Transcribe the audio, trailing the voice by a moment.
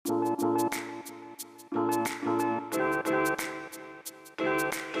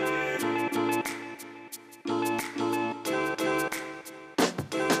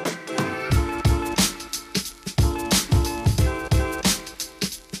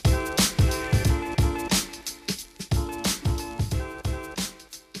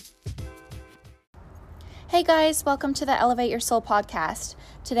Hey guys, welcome to the Elevate Your Soul podcast.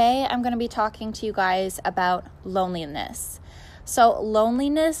 Today I'm going to be talking to you guys about loneliness. So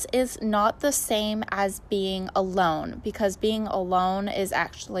loneliness is not the same as being alone, because being alone is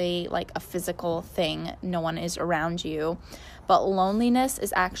actually like a physical thing. No one is around you. But loneliness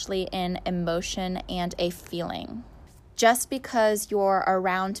is actually an emotion and a feeling. Just because you're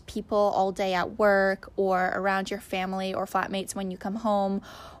around people all day at work or around your family or flatmates when you come home,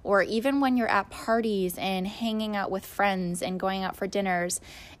 or even when you're at parties and hanging out with friends and going out for dinners,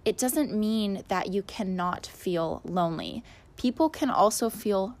 it doesn't mean that you cannot feel lonely. People can also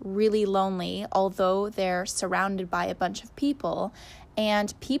feel really lonely, although they're surrounded by a bunch of people.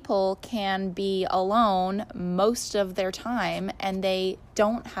 And people can be alone most of their time and they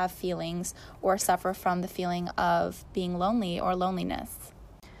don't have feelings or suffer from the feeling of being lonely or loneliness.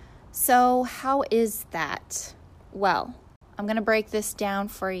 So how is that? Well, I'm going to break this down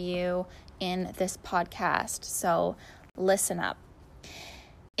for you in this podcast. So listen up.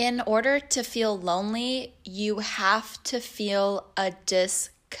 In order to feel lonely, you have to feel a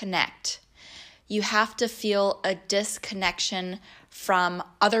disconnect. You have to feel a disconnection from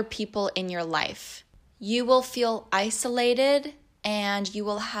other people in your life. You will feel isolated and you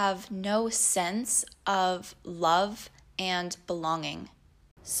will have no sense of love and belonging.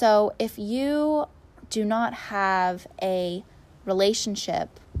 So if you do not have a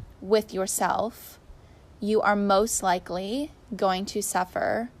relationship with yourself, you are most likely going to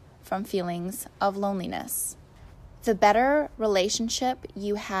suffer from feelings of loneliness. The better relationship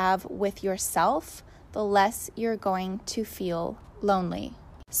you have with yourself, the less you're going to feel lonely.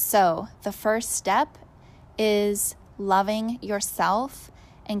 So the first step is loving yourself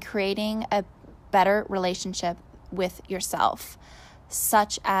and creating a better relationship with yourself,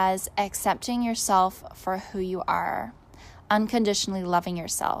 such as accepting yourself for who you are, unconditionally loving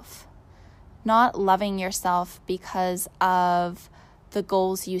yourself, not loving yourself because of the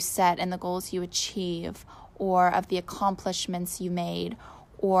goals you set and the goals you achieve, or of the accomplishments you made,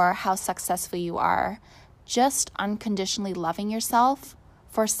 or how successful you are. Just unconditionally loving yourself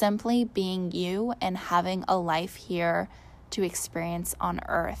for simply being you and having a life here to experience on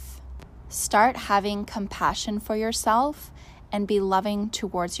earth. Start having compassion for yourself and be loving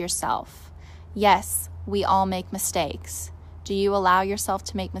towards yourself. Yes, we all make mistakes. Do you allow yourself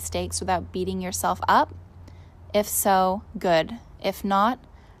to make mistakes without beating yourself up? If so, good. If not,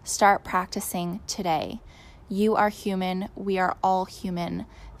 start practicing today. You are human. We are all human.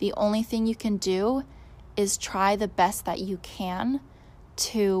 The only thing you can do is try the best that you can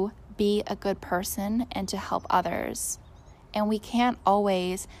to be a good person and to help others. And we can't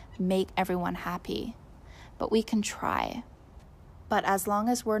always make everyone happy, but we can try. But as long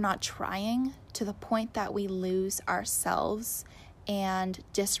as we're not trying to the point that we lose ourselves and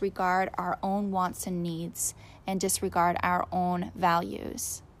disregard our own wants and needs and disregard our own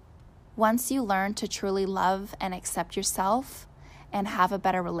values. Once you learn to truly love and accept yourself and have a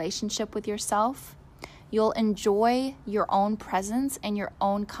better relationship with yourself, you'll enjoy your own presence and your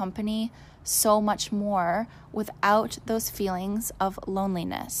own company so much more without those feelings of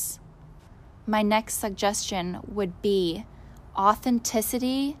loneliness. My next suggestion would be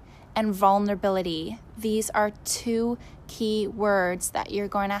authenticity and vulnerability. These are two key words that you're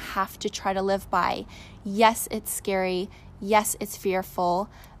going to have to try to live by. Yes, it's scary. Yes, it's fearful,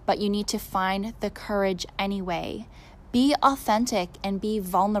 but you need to find the courage anyway. Be authentic and be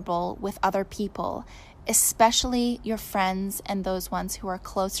vulnerable with other people, especially your friends and those ones who are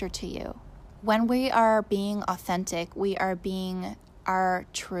closer to you. When we are being authentic, we are being our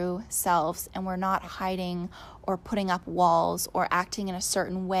true selves, and we're not hiding or putting up walls or acting in a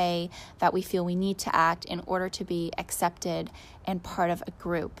certain way that we feel we need to act in order to be accepted and part of a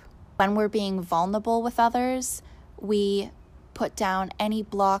group. When we're being vulnerable with others, we put down any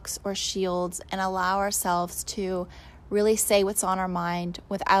blocks or shields and allow ourselves to really say what's on our mind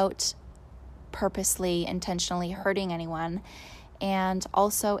without purposely, intentionally hurting anyone, and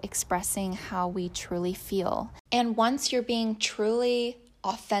also expressing how we truly feel. And once you're being truly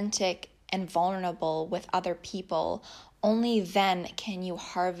authentic and vulnerable with other people, only then can you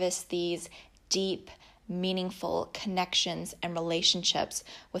harvest these deep, meaningful connections and relationships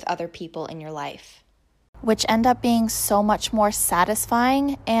with other people in your life, which end up being so much more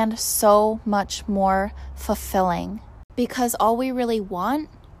satisfying and so much more fulfilling. Because all we really want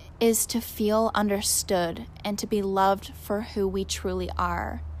is to feel understood and to be loved for who we truly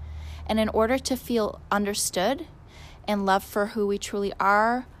are. And in order to feel understood and loved for who we truly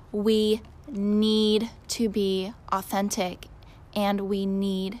are, we need to be authentic and we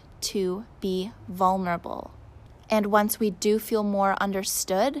need to be vulnerable. And once we do feel more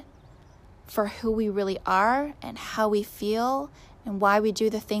understood, for who we really are and how we feel and why we do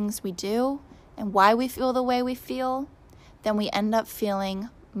the things we do and why we feel the way we feel, then we end up feeling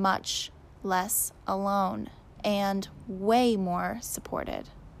much less alone and way more supported.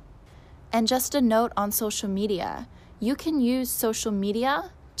 And just a note on social media, you can use social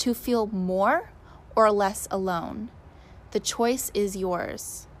media to feel more or less alone. The choice is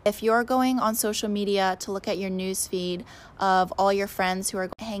yours. If you're going on social media to look at your news feed of all your friends who are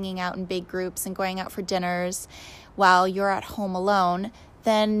hanging out in big groups and going out for dinners while you're at home alone,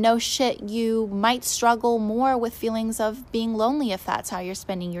 then no shit, you might struggle more with feelings of being lonely if that's how you're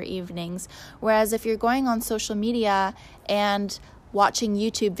spending your evenings. Whereas if you're going on social media and watching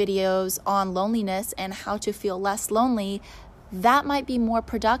YouTube videos on loneliness and how to feel less lonely, that might be more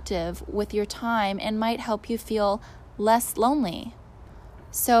productive with your time and might help you feel less lonely.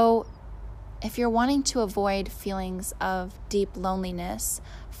 So if you're wanting to avoid feelings of deep loneliness,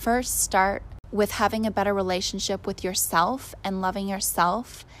 first start with having a better relationship with yourself and loving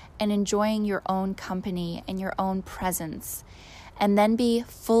yourself and enjoying your own company and your own presence. And then be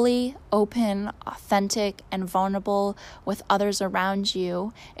fully open, authentic, and vulnerable with others around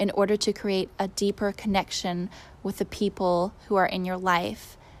you in order to create a deeper connection with the people who are in your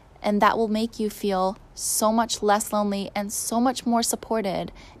life. And that will make you feel so much less lonely and so much more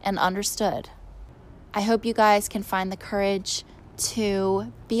supported and understood. I hope you guys can find the courage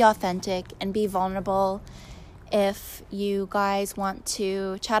to be authentic and be vulnerable. If you guys want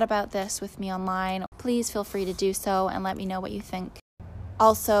to chat about this with me online, please feel free to do so and let me know what you think.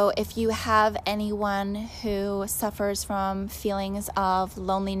 Also, if you have anyone who suffers from feelings of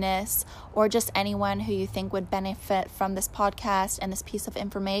loneliness or just anyone who you think would benefit from this podcast and this piece of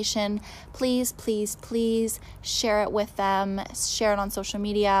information, please, please, please share it with them. Share it on social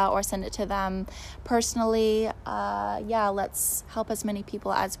media or send it to them personally. Let's help as many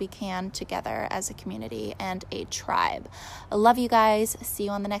people as we can together as a community and a tribe. I love you guys. See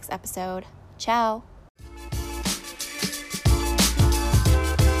you on the next episode. Ciao.